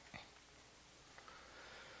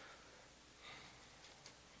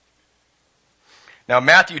 Now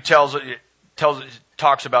Matthew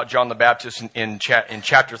talks about John the Baptist in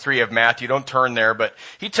chapter 3 of Matthew. Don't turn there, but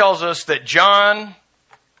he tells us that John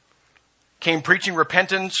came preaching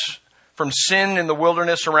repentance from sin in the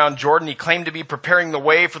wilderness around Jordan. He claimed to be preparing the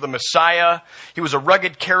way for the Messiah. He was a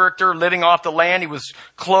rugged character living off the land. He was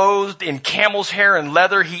clothed in camel's hair and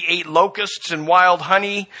leather. He ate locusts and wild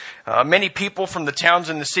honey. Many people from the towns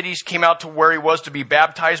and the cities came out to where he was to be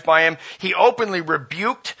baptized by him. He openly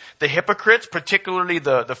rebuked the hypocrites, particularly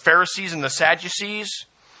the Pharisees and the Sadducees.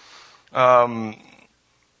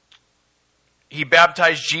 He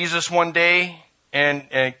baptized Jesus one day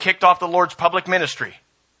and kicked off the Lord's public ministry.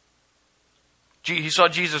 He saw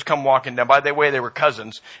Jesus come walking down. By the way, they were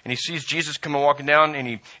cousins. And he sees Jesus coming walking down,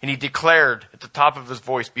 and he declared at the top of his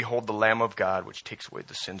voice, "Behold the Lamb of God, which takes away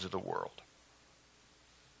the sins of the world."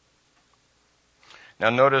 Now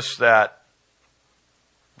notice that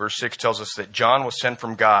verse 6 tells us that John was sent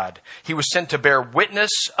from God. He was sent to bear witness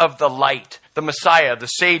of the light, the Messiah, the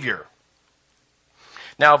Savior.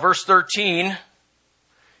 Now verse 13,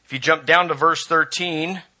 if you jump down to verse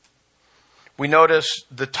 13, we notice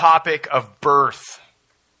the topic of birth.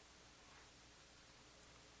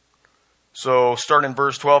 So start in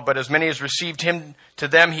verse 12. But as many as received him, to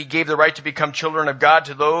them he gave the right to become children of God,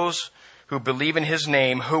 to those who believe in his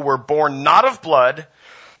name, who were born not of blood,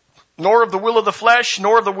 nor of the will of the flesh,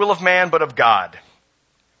 nor of the will of man, but of God.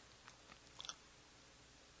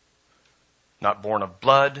 Not born of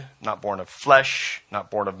blood, not born of flesh,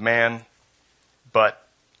 not born of man, but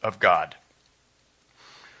of God.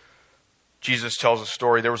 Jesus tells a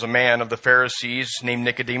story. There was a man of the Pharisees named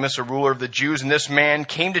Nicodemus, a ruler of the Jews, and this man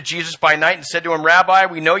came to Jesus by night and said to him, "Rabbi,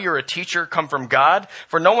 we know you're a teacher come from God,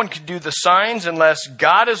 for no one can do the signs unless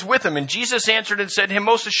God is with him." And Jesus answered and said to him,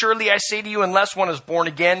 "Most assuredly I say to you, unless one is born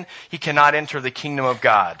again, he cannot enter the kingdom of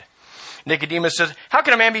God." Nicodemus says, "How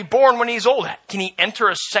can a man be born when he's old? Can he enter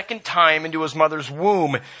a second time into his mother's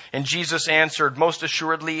womb?" And Jesus answered, "Most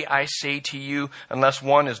assuredly, I say to you, unless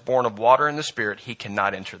one is born of water and the Spirit, he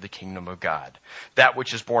cannot enter the kingdom of God. That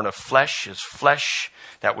which is born of flesh is flesh.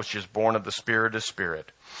 That which is born of the Spirit is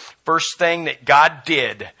spirit." First thing that God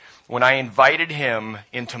did when I invited him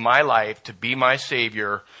into my life to be my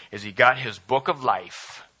Savior is he got his book of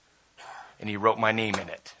life and he wrote my name in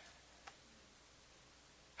it.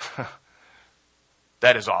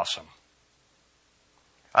 That is awesome.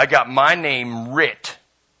 I got my name writ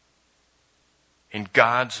in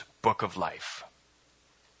God's book of life.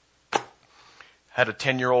 Had a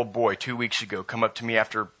 10-year-old boy 2 weeks ago come up to me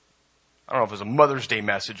after, I don't know if it was a Mother's Day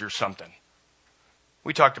message or something.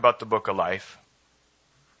 We talked about the book of life.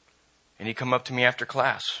 And he come up to me after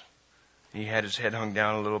class. He had his head hung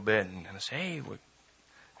down a little bit. And I said, "Hey, how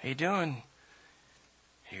you doing?"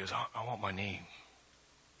 He goes, I want my name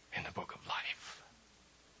in the book of life.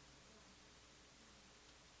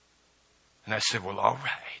 And I said, "Well, all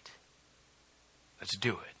right. Let's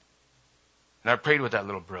do it." And I prayed with that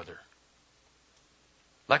little brother.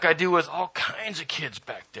 Like I do with all kinds of kids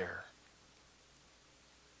back there.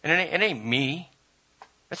 And it ain't me.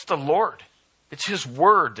 It's the Lord. It's his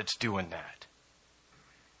word that's doing that.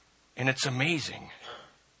 And it's amazing.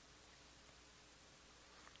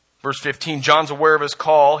 Verse 15, John's aware of his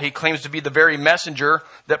call. He claims to be the very messenger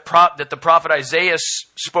that the prophet Isaiah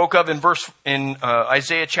spoke of in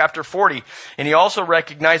Isaiah chapter 40. And he also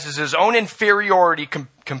recognizes his own inferiority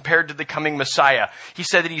compared to the coming Messiah. He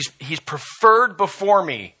said that he's preferred before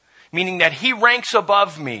me, meaning that he ranks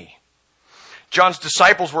above me. John's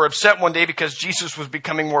disciples were upset one day because Jesus was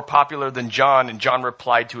becoming more popular than John. And John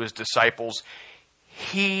replied to his disciples,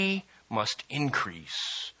 "He must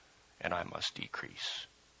increase and I must decrease."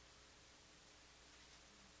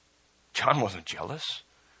 John wasn't jealous.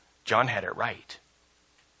 John had it right.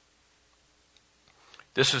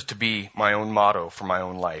 This is to be my own motto for my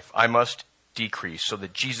own life. I must decrease so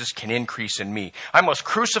that Jesus can increase in me. I must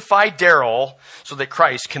crucify Daryl so that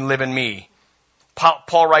Christ can live in me.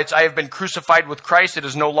 Paul writes, "I have been crucified with Christ. It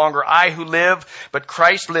is no longer I who live, but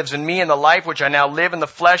Christ lives in me. In the life which I now live in the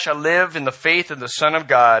flesh, I live in the faith of the Son of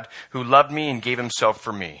God who loved me and gave himself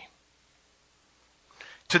for me."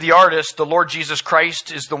 To the artist, the Lord Jesus Christ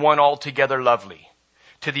is the one altogether lovely.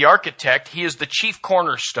 To the architect, he is the chief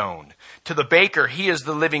cornerstone. To the baker, he is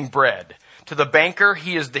the living bread. To the banker,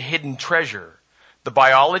 he is the hidden treasure. The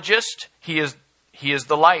biologist, he is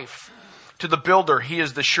the life. To the builder, he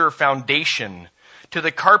is the sure foundation. To the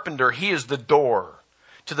carpenter, he is the door.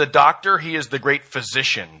 To the doctor, he is the great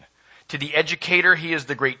physician. To the educator, he is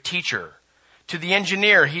the great teacher. To the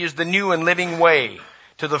engineer, he is the new and living way.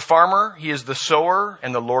 To the farmer, he is the sower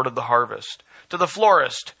and the Lord of the harvest. To the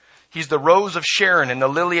florist, he's the rose of Sharon and the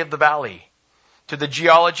lily of the valley. To the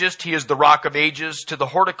geologist, he is the rock of ages. To the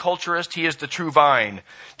horticulturist, he is the true vine.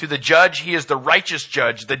 To the judge, he is the righteous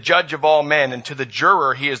judge, the judge of all men. And to the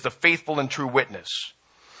juror, he is the faithful and true witness.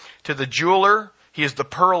 To the jeweler, he is the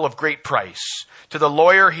pearl of great price. To the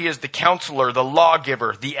lawyer, he is the counselor, the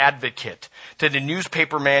lawgiver, the advocate. To the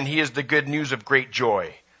newspaperman, he is the good news of great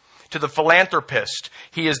joy. To the philanthropist,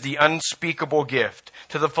 he is the unspeakable gift.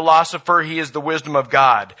 To the philosopher, he is the wisdom of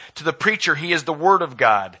God. To the preacher, he is the word of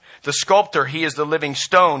God. The sculptor, he is the living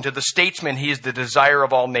stone. To the statesman, he is the desire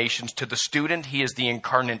of all nations. To the student, he is the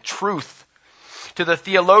incarnate truth. To the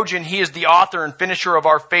theologian, he is the author and finisher of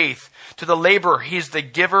our faith. To the laborer, he is the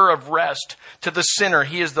giver of rest. To the sinner,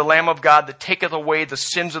 he is the Lamb of God that taketh away the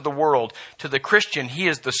sins of the world. To the Christian, he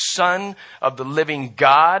is the Son of the living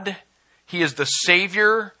God. He is the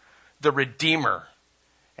Savior, the Redeemer,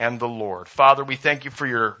 and the Lord. Father, we thank you for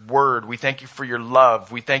your word. We thank you for your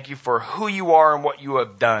love. We thank you for who you are and what you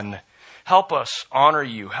have done. Help us honor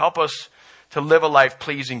you. Help us to live a life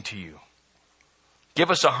pleasing to you. Give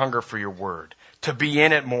us a hunger for your word, to be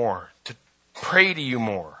in it more, to pray to you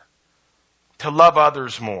more, to love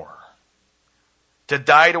others more, to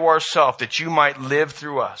die to ourselves that you might live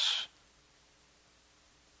through us,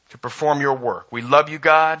 to perform your work. We love you,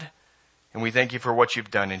 God, and we thank you for what you've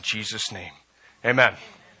done in Jesus' name. Amen.